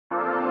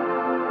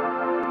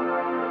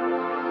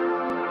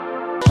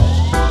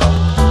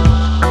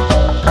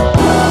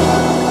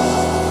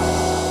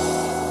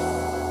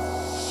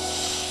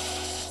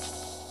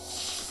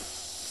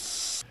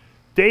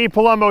Dave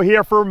Palumbo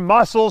here for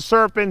Muscle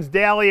Serpents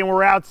Daily, and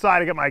we're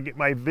outside. I got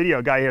my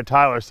video guy here,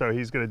 Tyler, so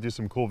he's gonna do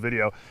some cool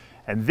video.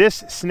 And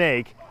this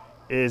snake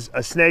is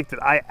a snake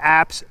that I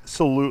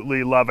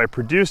absolutely love. I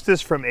produced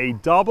this from a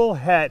double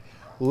het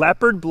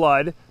leopard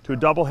blood to a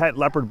double het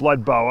leopard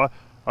blood boa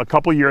a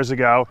couple years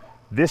ago.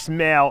 This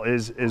male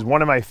is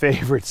one of my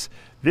favorites.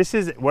 This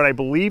is what I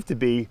believe to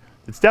be,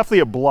 it's definitely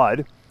a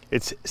blood.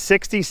 It's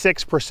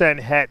 66%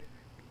 het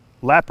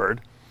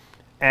leopard.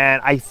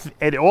 And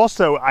it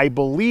also, I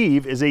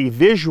believe, is a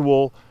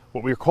visual,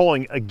 what we're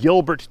calling a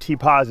Gilbert T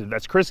positive.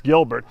 That's Chris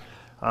Gilbert,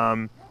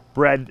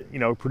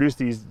 produced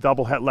these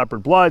double het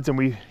leopard bloods,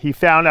 and he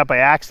found out by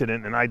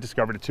accident, and I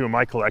discovered it too in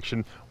my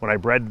collection when I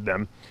bred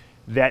them,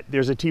 that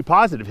there's a T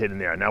positive hidden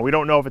there. Now, we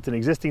don't know if it's an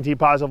existing T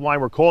positive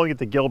line. We're calling it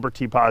the Gilbert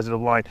T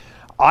positive line.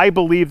 I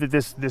believe that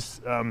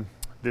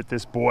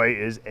this boy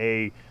is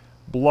a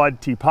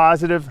blood T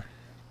positive.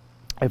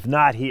 If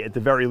not, at the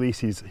very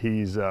least,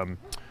 he's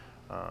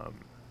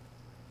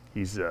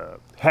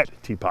het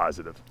T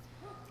positive,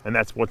 and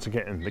that's once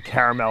again the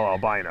caramel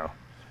albino.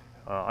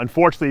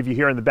 Unfortunately, if you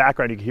hear in the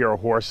background, you can hear a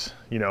horse,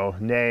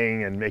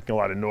 neighing and making a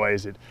lot of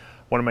noise.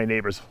 One of my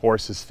neighbor's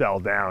horses fell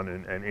down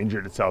and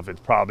injured itself.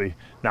 It's probably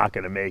not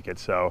going to make it,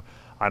 so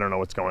I don't know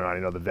what's going on. I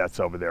know the vet's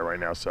over there right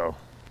now, so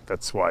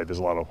that's why there's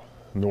a lot of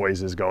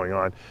noises going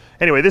on.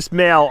 Anyway, this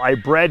male I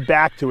bred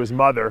back to his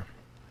mother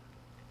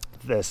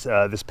this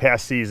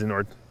past season,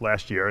 or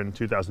last year in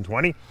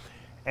 2020.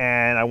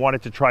 And I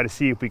wanted to try to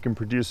see if we can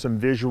produce some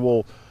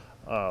visual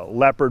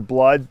leopard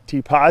blood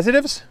T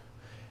positives.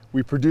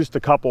 We produced a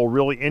couple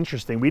really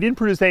interesting. We didn't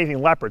produce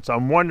anything leopard, so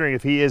I'm wondering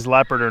if he is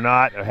leopard or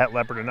not, or het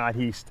leopard or not.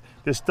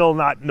 There's still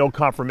no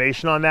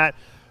confirmation on that,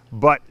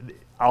 but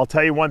I'll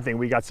tell you one thing,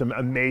 we got some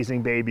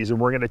amazing babies, and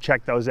we're gonna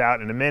check those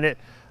out in a minute.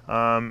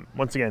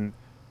 Once again,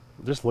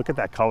 just look at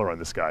that color on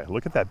this guy.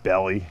 Look at that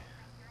belly.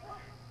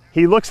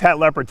 He looks het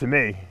leopard to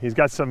me. He's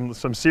got some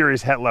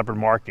serious het leopard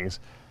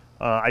markings.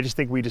 I just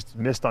think we just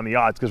missed on the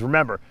odds, because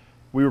remember,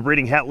 we were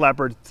breeding het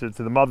leopard to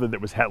the mother that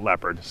was het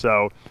leopard.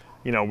 So,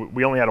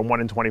 we only had a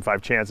 1 in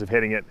 25 chance of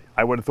hitting it.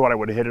 I would have thought I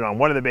would have hit it on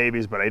one of the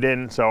babies, but I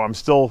didn't. So I'm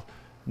still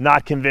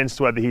not convinced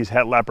whether he's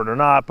het leopard or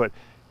not, but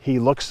he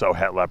looks so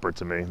het leopard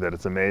to me that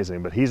it's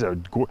amazing. But he's a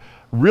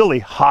really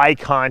high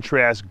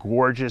contrast,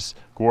 gorgeous,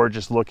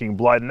 gorgeous looking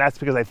blood. And that's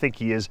because I think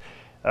he is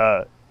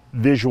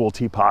visual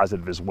T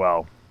positive as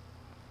well.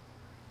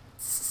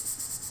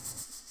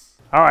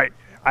 All right.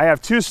 I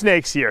have two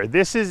snakes here.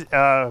 This is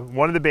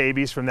one of the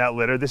babies from that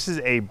litter. This is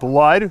a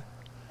blood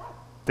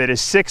that is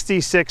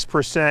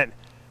 66%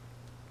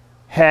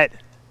 het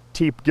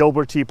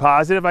Gilbert T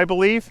positive, I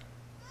believe.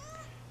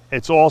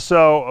 It's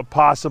also a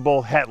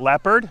possible het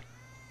leopard.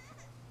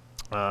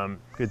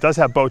 It does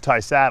have bow tie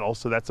saddle,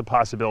 so that's a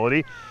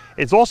possibility.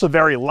 It's also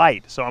very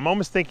light, so I'm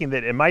almost thinking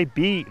that it might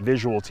be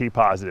visual T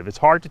positive. It's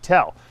hard to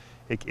tell.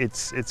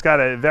 It's got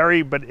a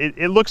but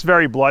it looks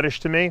very bloodish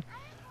to me.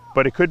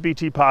 But it could be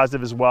T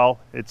positive as well.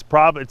 It's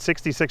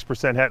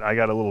 66% het. I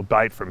got a little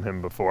bite from him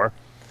before.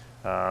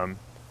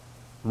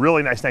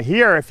 Really nice. Now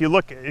here, if you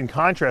look in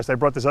contrast, I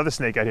brought this other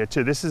snake out here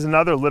too. This is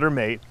another litter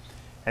mate,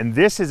 and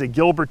this is a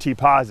Gilbert T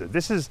positive.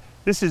 This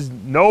is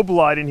no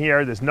blood in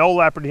here. There's no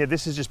leopard in here.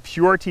 This is just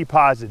pure T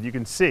positive. You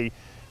can see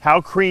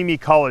how creamy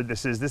colored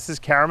this is. This is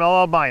caramel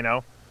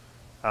albino,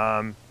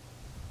 and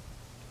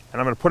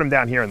I'm going to put him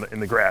down here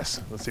in the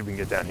grass. Let's see if we can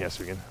get down here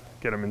so we can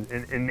get them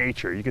in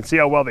nature. You can see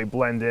how well they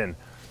blend in.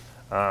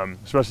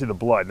 Especially the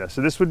blood. Now,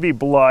 so this would be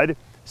blood,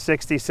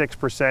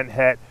 66%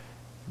 het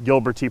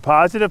Gilbert T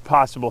positive,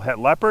 possible het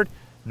leopard.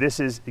 This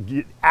is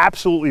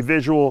absolutely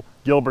visual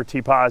Gilbert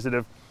T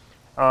positive.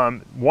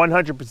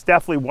 100%,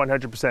 definitely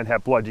 100%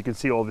 het blood. You can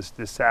see all this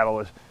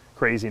saddle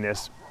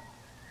craziness.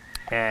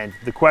 And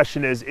the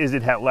question is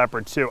it het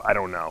leopard too? I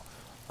don't know.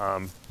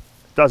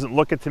 Doesn't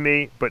look it to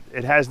me, but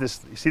it has this,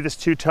 you see this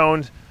two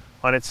tones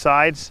on its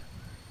sides?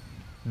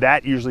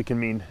 That usually can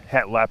mean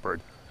het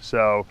leopard.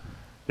 So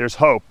there's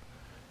hope.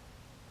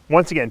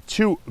 Once again,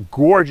 two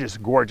gorgeous,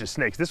 gorgeous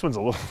snakes. This one's a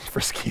little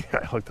frisky,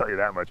 I'll tell you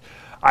that much.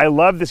 I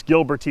love this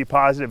Gilbert T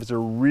positive. It's a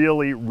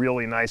really,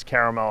 really nice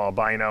caramel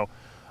albino.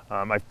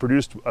 I've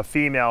produced a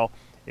female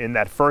in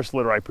that first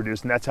litter I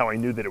produced, and that's how I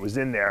knew that it was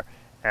in there.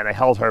 And I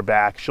held her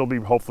back. She'll be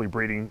hopefully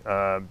breeding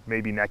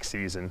maybe next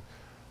season.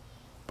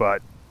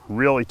 But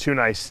really two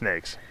nice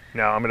snakes.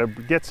 Now I'm gonna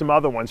get some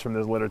other ones from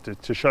this litter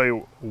to show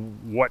you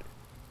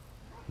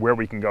where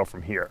we can go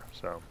from here.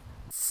 So.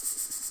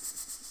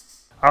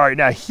 All right,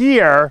 now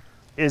here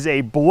is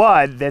a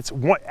blood that's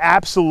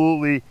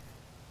absolutely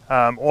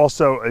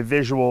also a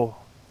visual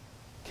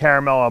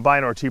caramel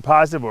albino or T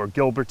positive, or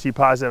Gilbert T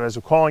positive as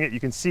we're calling it.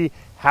 You can see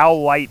how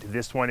light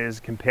this one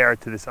is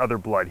compared to this other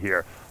blood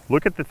here.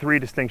 Look at the three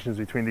distinctions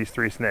between these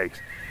three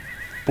snakes.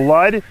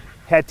 Blood,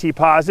 het T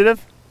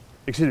positive,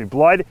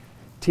 blood,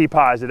 T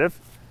positive.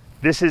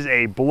 This is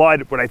a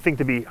blood, what I think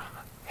to be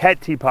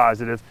het T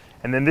positive,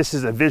 and then this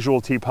is a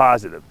visual T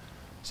positive.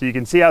 So you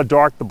can see how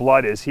dark the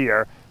blood is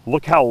here.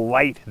 Look how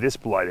light this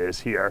blood is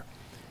here.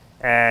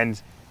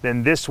 And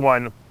then this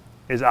one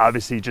is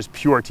obviously just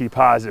pure T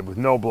positive with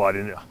no blood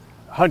in it.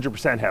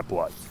 100% het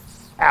blood.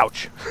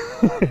 Ouch.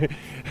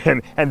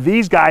 and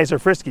these guys are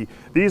frisky.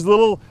 These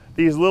little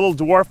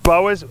dwarf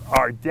boas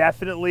are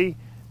definitely,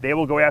 they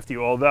will go after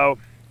you, although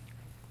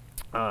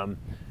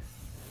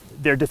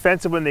they're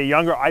defensive when they're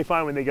younger. I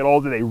find when they get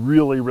older, they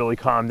really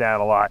calm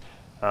down a lot.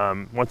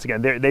 Once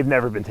again, they've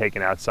never been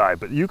taken outside,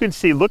 but you can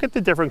see, look at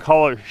the different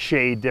color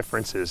shade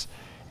differences.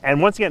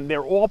 And once again,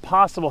 they're all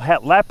possible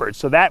het leopards,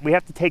 so that we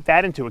have to take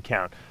that into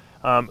account.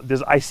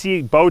 I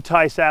see bow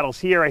tie saddles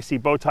here, I see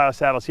bow tie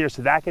saddles here,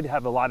 so that could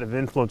have a lot of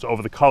influence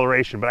over the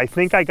coloration, but I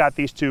think I got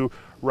these two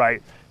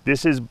right.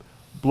 This is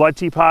blood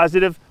T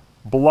positive,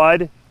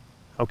 blood,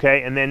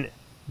 okay, and then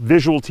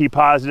visual T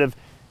positive,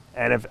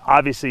 and if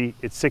obviously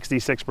it's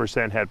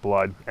 66% het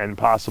blood and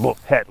possible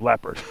het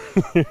leopard.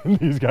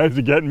 These guys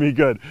are getting me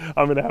good.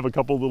 I'm gonna have a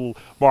couple little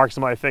marks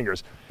on my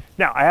fingers.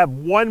 Now, I have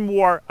one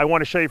more I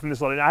want to show you from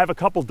this lot. I have a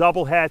couple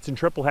double hets and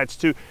triple hets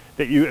too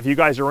that if you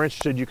guys are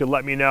interested, you can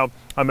let me know.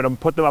 I'm going to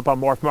put them up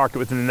on Morph Market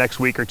within the next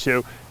week or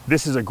two.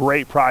 This is a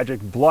great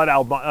project. Blood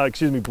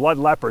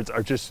leopards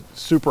are just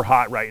super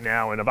hot right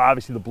now, and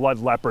obviously the blood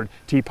leopard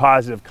T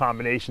positive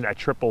combination, that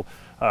triple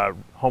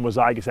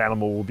homozygous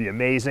animal, will be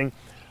amazing.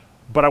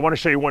 But I want to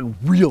show you one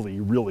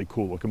really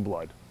cool looking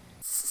blood.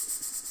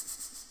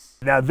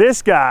 Now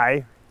this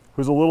guy,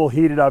 who's a little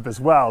heated up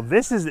as well.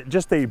 This is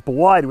just a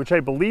blood, which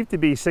I believe to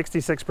be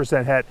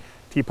 66% het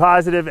T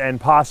positive and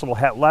possible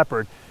het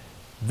leopard.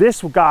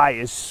 This guy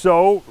is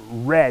so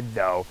red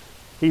though.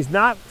 He's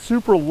not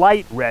super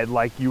light red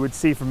like you would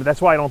see from,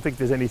 that's why I don't think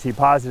there's any T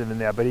positive in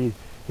there, but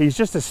he's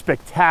just a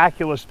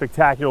spectacular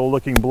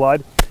looking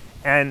blood.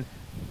 And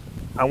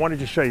I wanted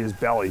to show you his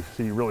belly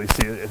so you really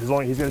see it. He's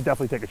gonna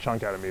definitely take a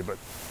chunk out of me, but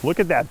look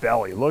at that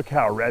belly. Look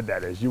how red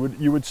that is. You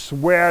would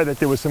swear that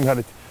there was some kind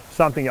of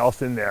something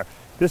else in there.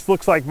 This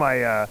looks like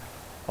my,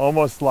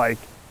 almost like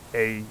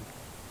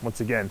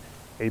once again,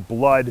 a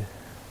blood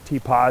T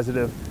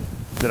positive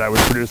that I would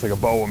produce like a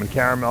bow woman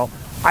caramel.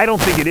 I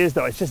don't think it is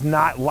though, it's just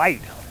not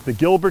light. The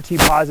Gilbert T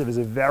positive is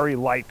a very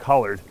light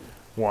colored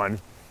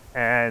one.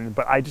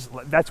 But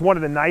that's one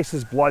of the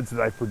nicest bloods that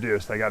I've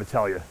produced, I gotta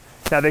tell you.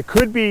 Now this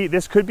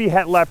could be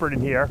het leopard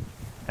in here.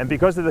 And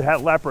because of the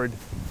het leopard,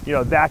 you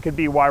know, that could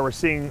be why we're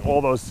seeing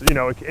all those, you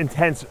know,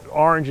 intense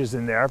oranges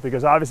in there,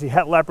 because obviously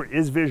het leopard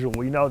is visual,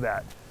 we know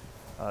that.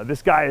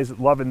 This guy is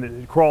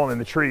loving crawling in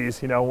the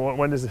trees. You know,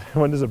 when does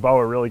a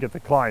boa really get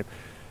to climb?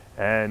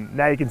 And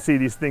now you can see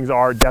these things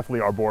are definitely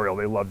arboreal.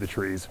 They love the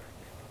trees.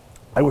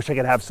 I wish I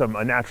could have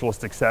a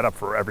naturalistic setup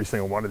for every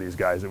single one of these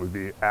guys. It would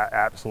be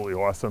absolutely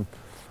awesome.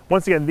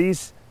 Once again,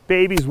 these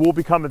babies will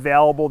become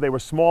available. They were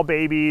small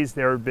babies.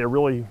 They're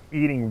really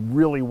eating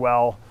really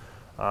well.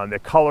 Their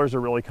colors are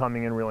really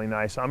coming in really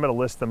nice. I'm going to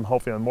list them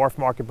hopefully on Morph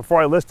Market.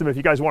 Before I list them, if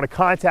you guys want to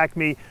contact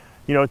me,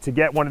 you know, to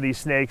get one of these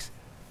snakes,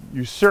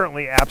 you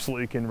certainly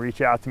absolutely can reach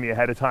out to me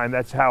ahead of time.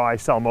 That's how I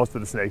sell most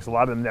of the snakes. A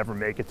lot of them never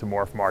make it to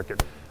Morph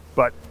Market.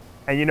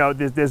 And you know,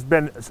 there's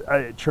been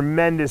a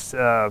tremendous,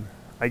 I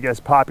guess,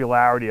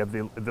 popularity of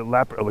the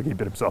leopard, look, he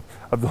bit himself,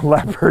 of the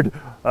leopard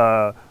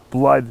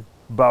blood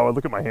boa.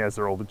 Look at my hands,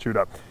 they're all chewed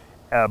up.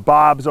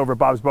 Bob's over at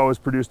Bob's Boas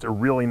produced a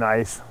really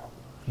nice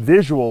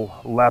visual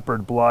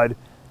leopard blood.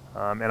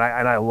 And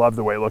I love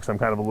the way it looks. I'm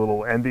kind of a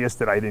little envious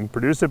that I didn't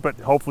produce it, but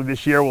hopefully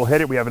this year we'll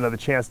hit it. We have another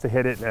chance to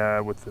hit it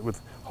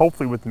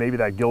hopefully with maybe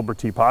that Gilbert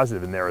T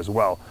positive in there as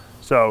well.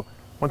 So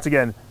once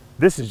again,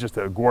 this is just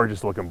a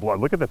gorgeous looking blood.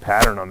 Look at the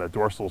pattern on the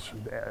dorsal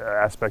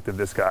aspect of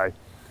this guy.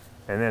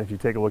 And then if you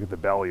take a look at the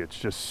belly, it's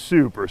just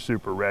super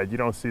red. You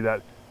don't see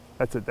that.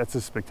 That's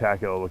a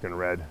spectacular looking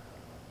red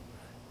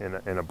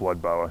in a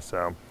blood boa.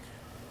 So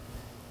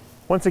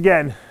once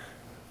again,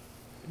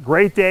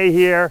 great day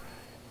here.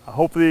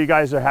 Hopefully you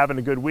guys are having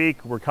a good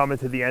week. We're coming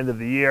to the end of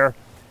the year.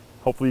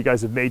 Hopefully you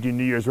guys have made your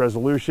New Year's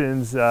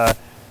resolutions.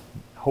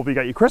 Hopefully you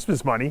got your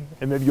Christmas money,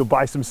 and maybe you'll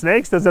buy some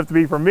snakes. Doesn't have to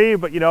be from me,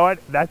 but you know what?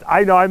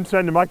 I know I'm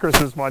spending my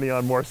Christmas money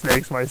on more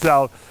snakes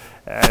myself.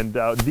 And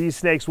these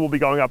snakes will be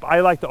going up. I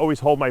like to always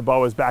hold my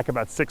boas back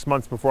about 6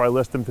 months before I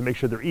list them to make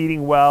sure they're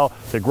eating well,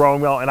 they're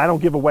growing well, and I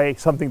don't give away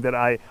something that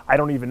I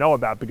don't even know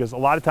about, because a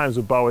lot of times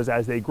with boas,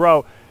 as they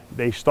grow,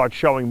 they start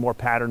showing more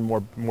pattern,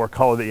 more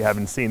color that you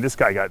haven't seen. This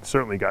guy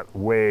certainly got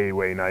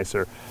way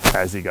nicer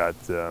as he got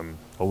a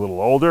little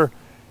older.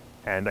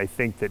 And I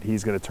think that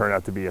he's going to turn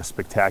out to be a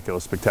spectacular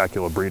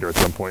breeder at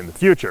some point in the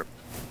future.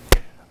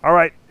 All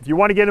right, if you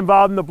want to get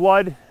involved in the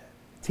blood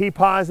T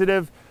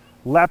positive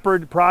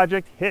leopard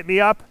project, hit me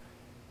up.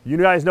 You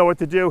guys know what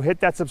to do. Hit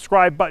that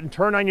subscribe button,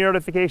 turn on your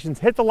notifications,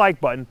 hit the like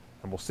button,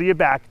 and we'll see you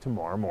back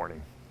tomorrow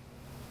morning.